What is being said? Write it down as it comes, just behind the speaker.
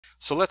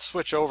So let's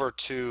switch over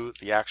to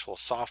the actual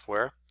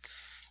software.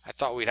 I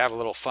thought we'd have a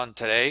little fun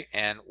today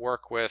and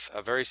work with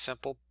a very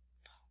simple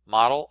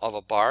model of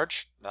a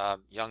barge.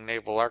 Young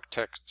naval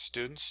architect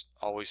students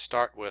always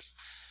start with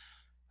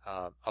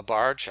a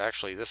barge.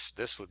 Actually,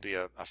 this would be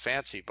a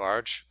fancy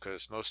barge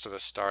because most of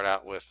us start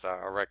out with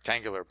a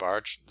rectangular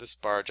barge. This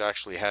barge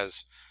actually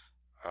has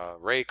a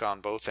rake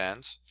on both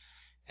ends,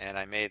 and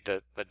I made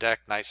the deck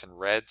nice and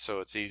red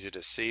so it's easy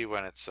to see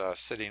when it's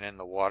sitting in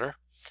the water.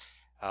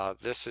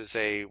 This is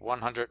a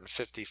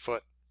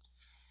 150-foot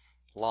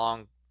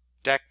long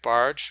deck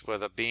barge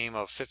with a beam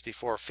of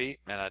 54 feet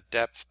and a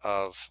depth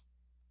of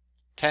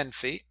 10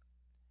 feet.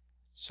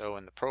 So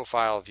in the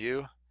profile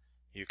view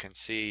you can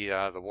see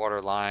the water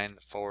line,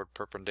 the forward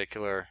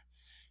perpendicular.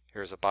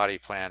 Here's a body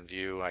plan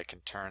view. I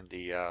can turn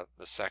the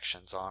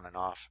sections on and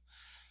off.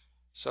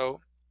 So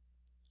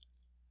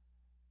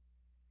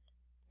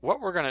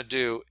what we're going to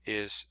do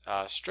is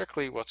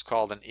strictly what's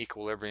called an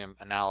equilibrium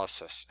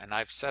analysis, and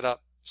I've set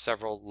up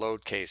several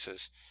load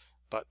cases,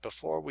 but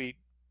before we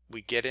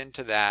get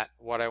into that,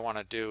 what I want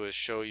to do is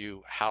show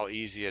you how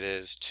easy it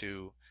is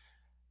to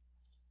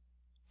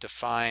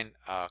define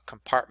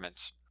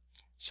compartments.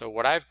 So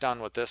what I've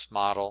done with this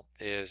model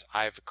is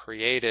I've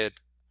created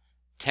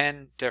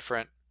 10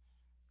 different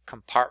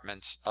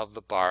compartments of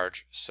the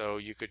barge. So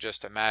you could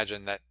just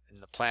imagine that in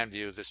the plan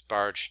view, this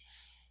barge,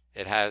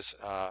 it has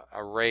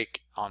a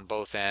rake on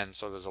both ends,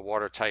 so there's a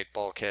watertight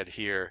bulkhead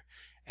here,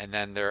 and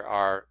then there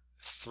are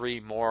 3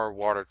 more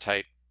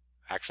watertight,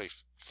 actually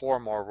 4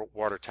 more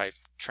watertight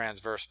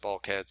transverse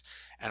bulkheads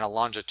and a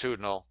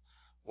longitudinal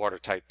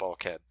watertight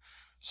bulkhead.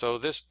 So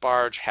this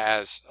barge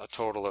has a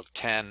total of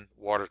 10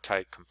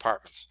 watertight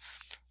compartments.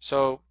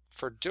 So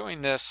for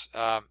doing this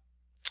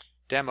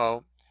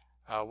demo,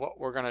 what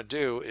we're going to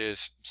do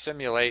is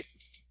simulate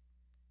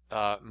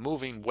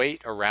moving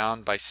weight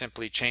around by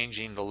simply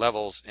changing the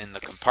levels in the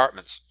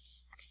compartments.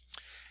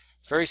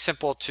 It's very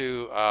simple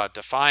to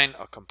define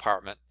a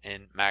compartment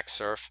in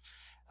Maxsurf.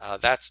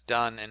 That's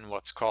done in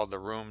what's called the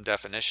room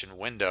definition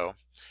window.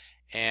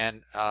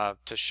 And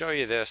to show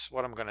you this,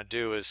 what I'm going to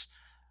do is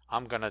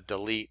I'm going to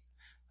delete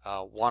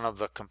one of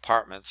the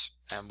compartments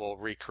and we'll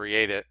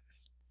recreate it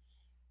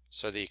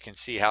so that you can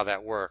see how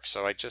that works.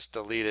 So I just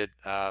deleted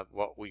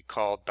what we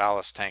called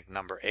ballast tank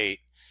number 8,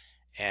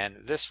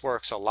 and this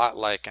works a lot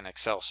like an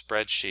Excel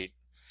spreadsheet.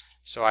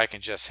 So I can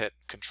just hit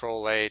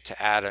Control A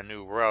to add a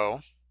new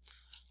row.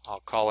 I'll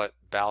call it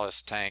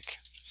ballast tank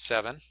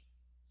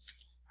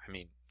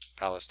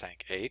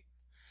 8,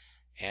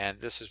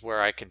 and this is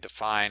where I can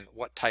define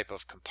what type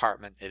of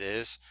compartment it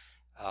is.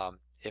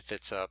 If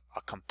it's a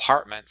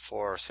compartment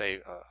for,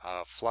 say,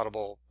 a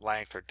floodable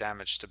length or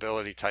damage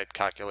stability type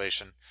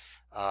calculation,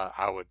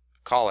 I would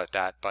call it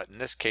that, but in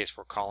this case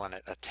we're calling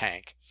it a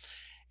tank.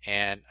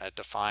 And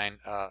define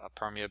a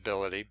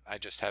permeability. I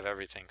just have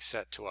everything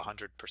set to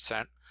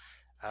 100%.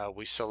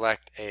 We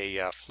select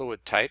a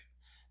fluid type.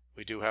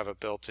 We do have a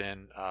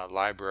built-in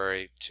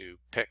library to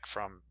pick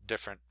from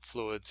different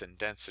fluids and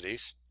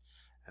densities,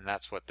 and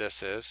that's what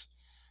this is.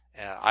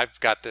 I've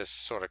got this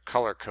sort of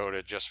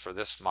color-coded just for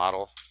this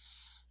model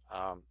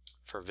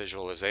for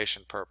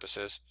visualization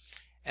purposes.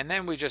 And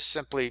then we just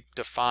simply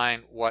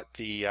define what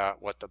the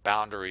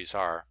boundaries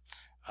are.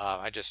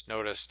 I just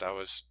noticed I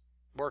was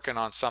working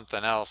on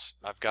something else.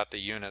 I've got the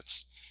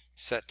units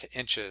set to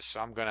inches,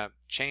 so I'm going to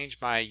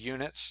change my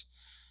units.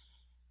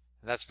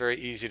 That's very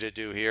easy to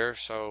do here.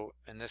 So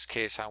in this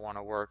case I want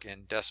to work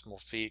in decimal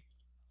feet,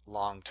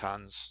 long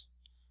tons,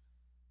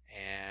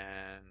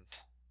 and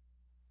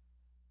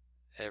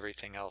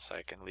everything else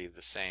I can leave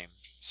the same.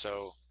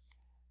 So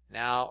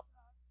now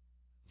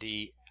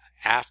the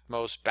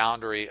aftmost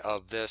boundary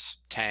of this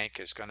tank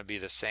is going to be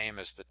the same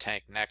as the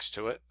tank next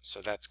to it,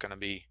 so that's going to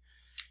be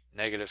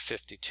negative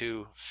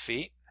 52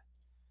 feet,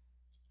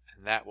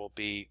 and that will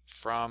be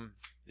from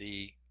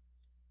the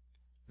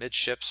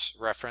midships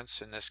reference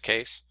in this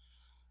case.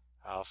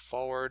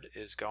 Forward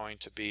is going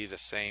to be the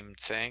same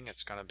thing.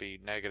 It's going to be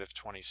negative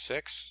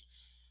 26.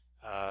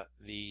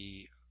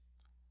 The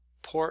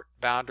port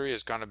boundary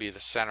is going to be the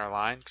center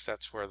line because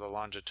that's where the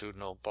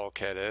longitudinal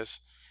bulkhead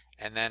is.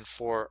 And then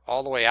for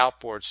all the way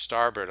outboard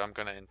starboard, I'm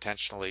going to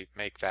intentionally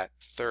make that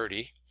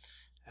 30,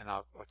 and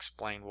I'll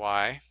explain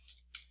why.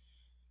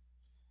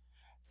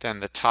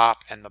 Then the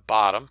top and the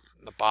bottom.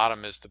 The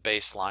bottom is the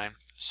baseline.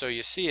 So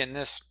you see in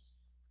this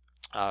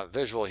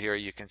visual here,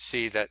 you can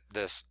see that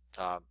this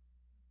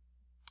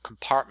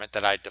compartment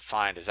that I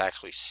defined is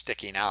actually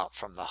sticking out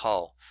from the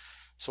hull.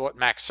 So what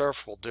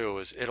Maxsurf will do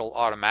is it'll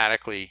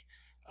automatically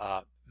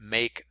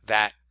make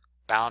that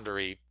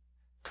boundary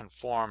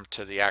conform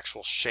to the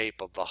actual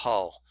shape of the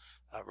hull,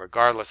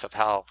 regardless of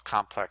how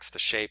complex the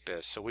shape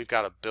is. So we've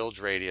got a bilge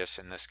radius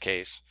in this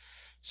case.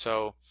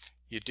 So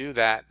you do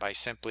that by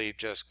simply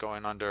just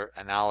going under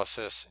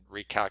analysis and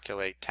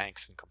recalculate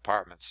tanks and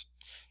compartments.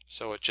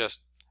 So it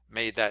just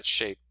made that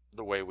shape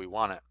the way we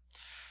want it.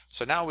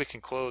 So now we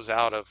can close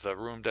out of the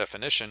room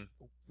definition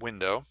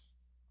window,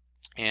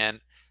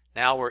 and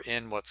now we're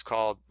in what's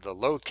called the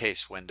load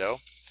case window.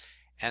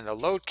 and the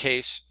load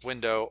case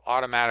window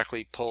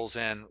automatically pulls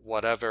in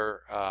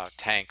whatever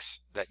tanks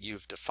that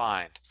you've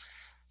defined.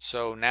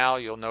 So now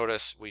you'll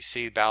notice we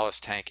see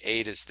ballast tank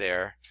 8 is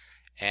there,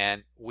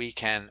 and we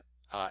can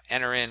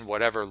enter in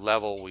whatever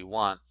level we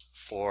want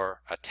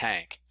for a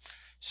tank.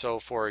 So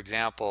for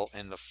example,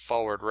 in the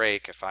forward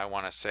rake, if I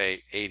want to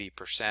say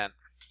 80%,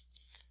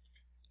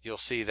 you'll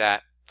see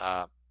that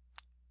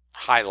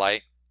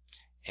highlight,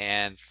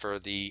 and for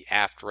the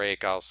aft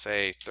rake I'll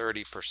say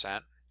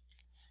 30%,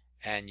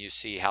 and you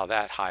see how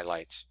that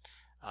highlights,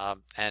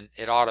 and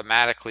it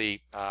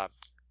automatically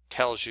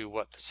tells you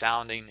what the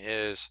sounding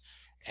is,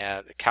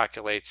 and it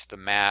calculates the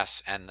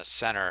mass and the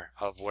center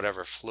of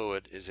whatever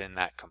fluid is in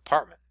that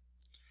compartment.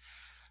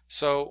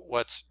 So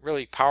what's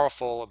really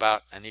powerful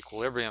about an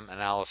equilibrium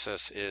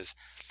analysis is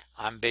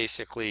I'm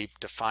basically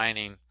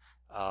defining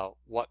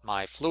what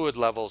my fluid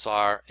levels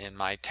are in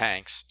my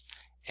tanks,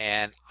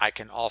 and I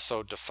can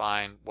also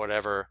define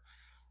whatever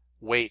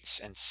weights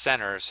and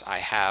centers I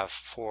have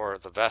for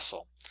the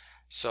vessel.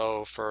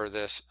 So for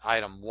this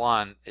item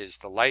 1 is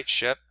the light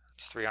ship.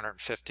 It's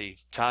 350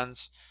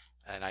 tons,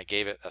 and I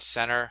gave it a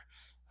center.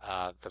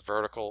 The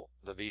vertical,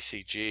 the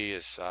VCG,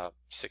 is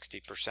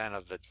 60%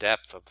 of the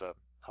depth of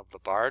the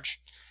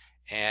barge,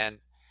 and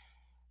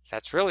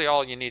that's really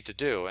all you need to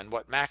do. And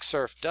what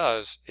Maxsurf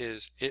does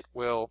is it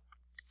will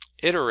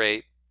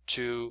iterate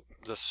to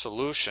the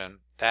solution.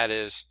 That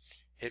is,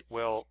 it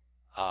will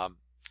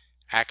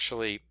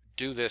actually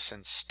do this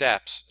in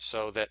steps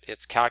so that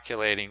it's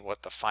calculating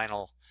what the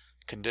final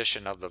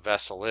condition of the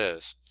vessel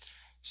is.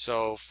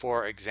 So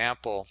for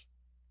example,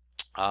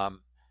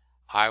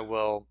 I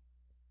will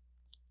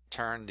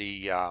turn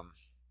the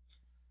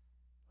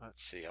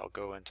let's see, I'll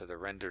go into the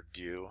rendered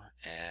view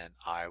and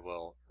I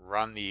will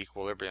run the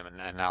equilibrium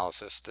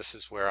analysis. This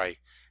is where I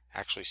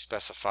actually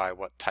specify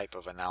what type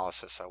of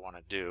analysis I want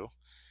to do,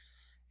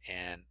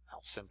 and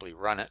I'll simply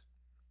run it,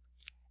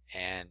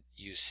 and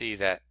you see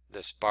that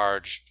this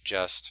barge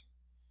just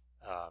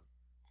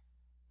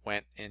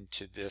went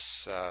into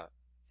this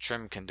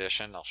trim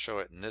condition. I'll show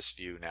it in this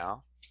view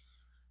now.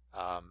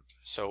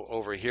 So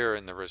over here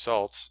in the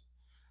results,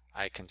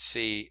 I can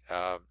see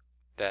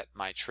that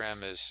my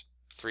trim is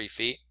 3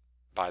 feet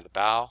by the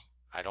bow.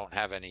 I don't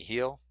have any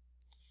heel.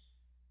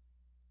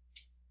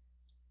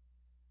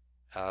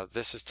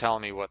 This is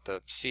telling me what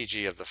the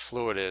CG of the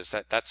fluid is.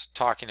 That's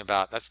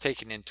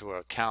taking into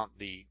account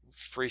the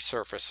free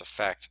surface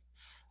effect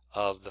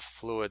of the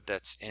fluid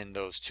that's in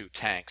those 2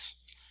 tanks.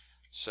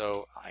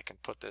 So I can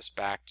put this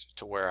back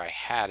to where I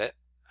had it.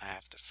 I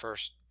have to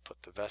first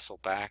put the vessel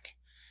back,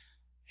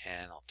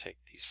 and I'll take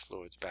these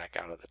fluids back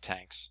out of the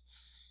tanks.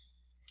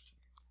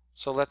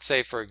 So let's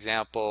say, for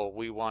example,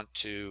 we want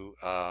to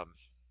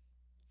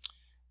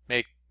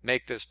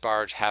make this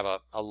barge have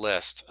a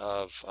list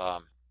of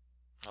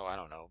oh, I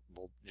don't know,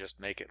 we'll just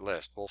make it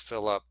list. We'll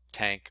fill up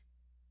tank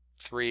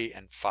 3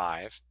 and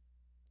 5.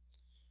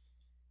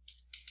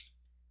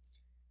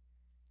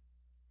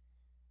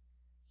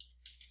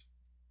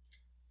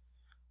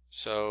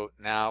 So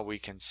now we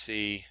can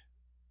see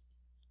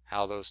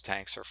how those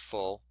tanks are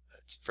full.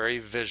 It's very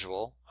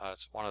visual.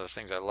 It's one of the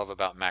things I love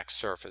about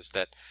Maxsurf is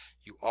that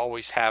you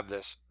always have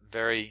this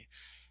very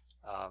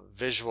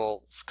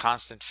visual,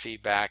 constant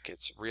feedback.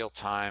 It's real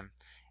time,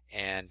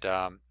 and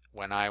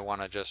when I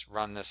want to just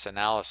run this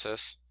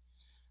analysis,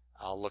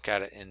 I'll look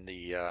at it in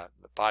the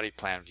body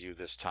plan view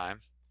this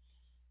time,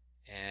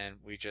 and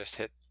we just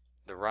hit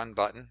the run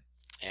button,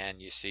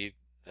 and you see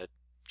that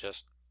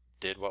just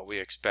did what we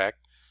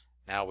expect.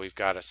 Now we've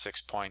got a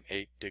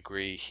 6.8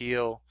 degree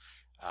heel.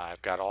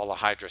 I've got all the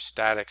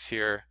hydrostatics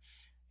here,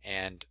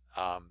 and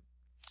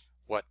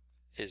what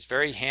is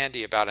very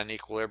handy about an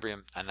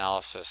equilibrium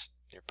analysis,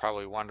 you're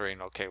probably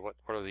wondering, okay, what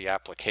are the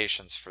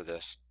applications for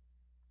this?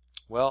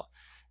 Well,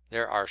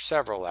 there are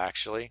several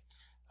actually.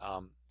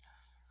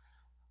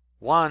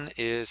 One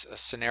is a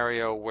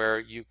scenario where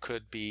you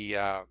could be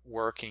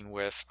working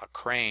with a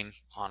crane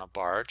on a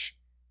barge,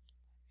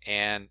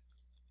 and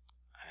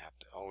I have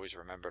to always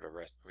remember to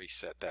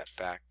reset that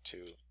back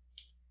to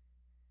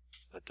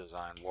the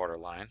design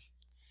waterline.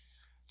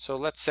 So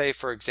let's say,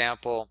 for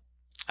example,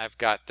 I've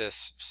got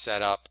this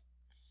set up.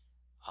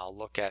 I'll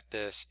look at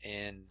this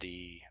in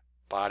the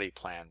body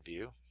plan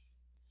view,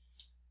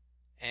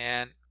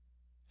 and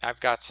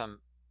I've got some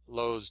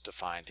loads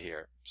defined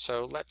here.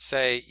 So let's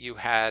say you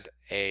had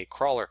a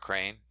crawler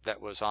crane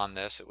that was on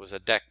this. It was a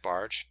deck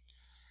barge,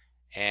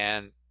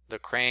 and the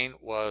crane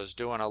was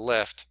doing a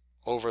lift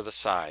over the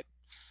side.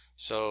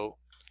 So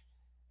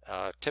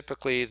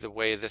typically the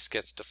way this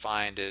gets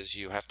defined is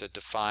you have to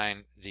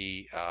define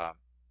the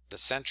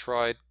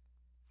centroid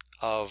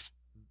of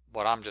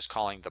what I'm just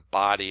calling the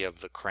body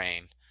of the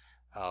crane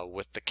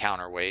with the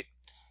counterweight,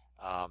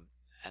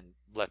 and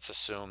let's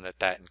assume that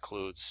that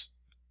includes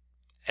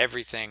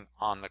everything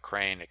on the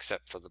crane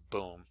except for the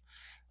boom.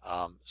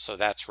 So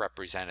that's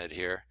represented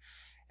here,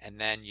 and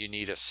then you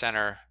need a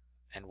center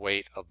and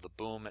weight of the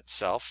boom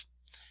itself,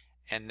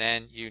 and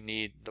then you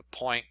need the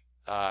point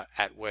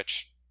at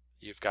which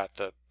you've got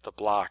the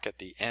block at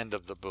the end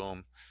of the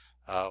boom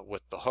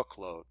with the hook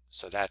load,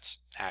 so that's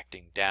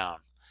acting down.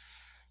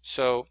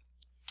 So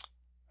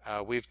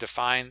we've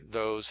defined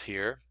those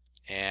here,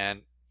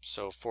 and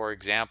so for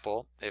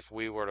example, if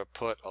we were to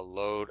put a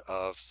load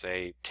of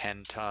say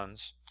 10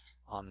 tons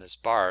on this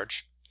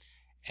barge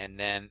and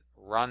then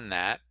run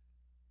that,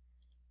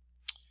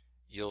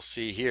 you'll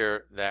see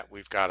here that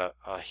we've got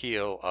a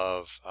heel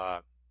of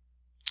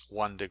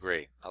 1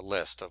 degree, a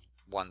list of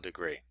 1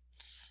 degree.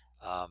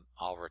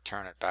 I'll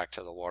return it back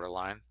to the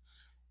waterline.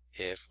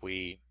 If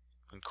we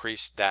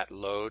increase that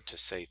load to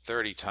say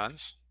 30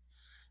 tons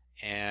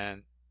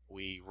and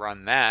we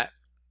run that,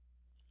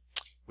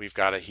 we've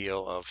got a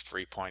heel of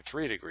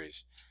 3.3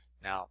 degrees.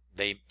 Now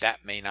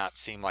that may not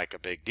seem like a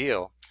big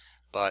deal,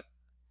 but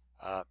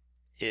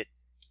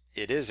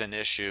it is an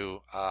issue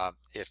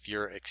if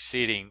you're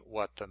exceeding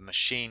what the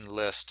machine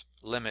list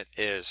limit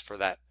is for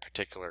that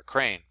particular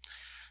crane.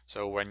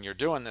 So when you're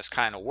doing this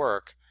kind of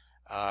work,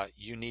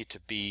 you need to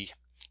be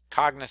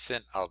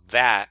cognizant of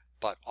that,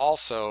 but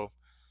also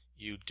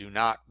you do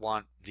not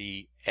want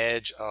the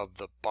edge of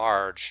the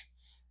barge,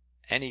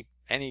 any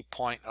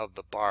point of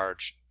the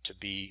barge, to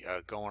be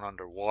going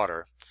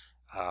underwater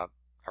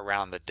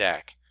around the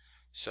deck.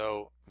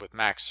 So with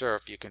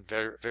Maxsurf, you can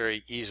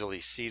very easily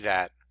see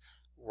that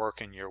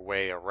working your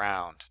way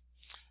around.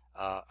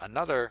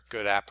 Another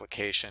good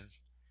application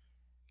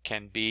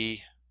can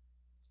be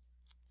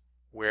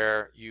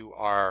where you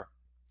are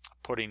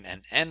putting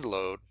an end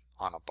load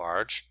on a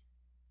barge,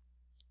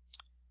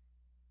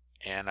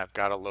 and I've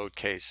got a load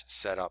case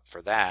set up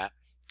for that,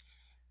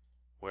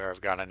 where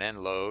I've got an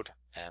end load,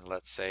 and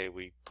let's say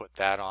we put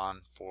that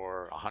on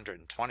for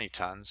 120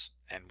 tons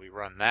and we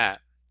run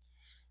that,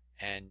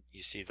 and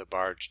you see the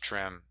barge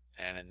trim,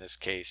 and in this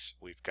case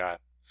we've got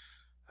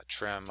a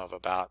trim of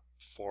about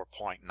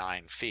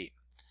 4.9 feet.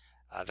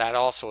 That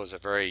also is a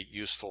very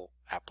useful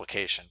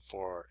application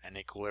for an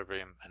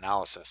equilibrium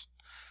analysis.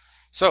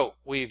 So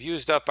we've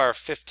used up our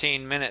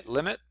 15-minute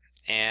limit,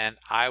 and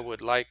I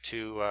would like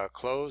to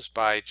close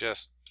by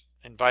just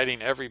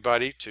inviting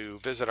everybody to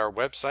visit our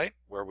website,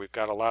 where we've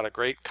got a lot of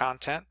great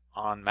content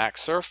on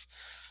Maxsurf,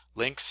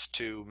 links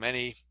to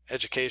many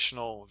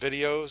educational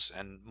videos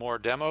and more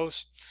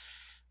demos.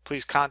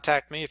 Please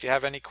contact me if you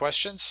have any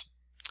questions.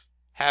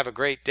 Have a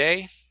great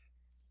day.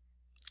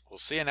 We'll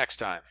see you next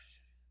time.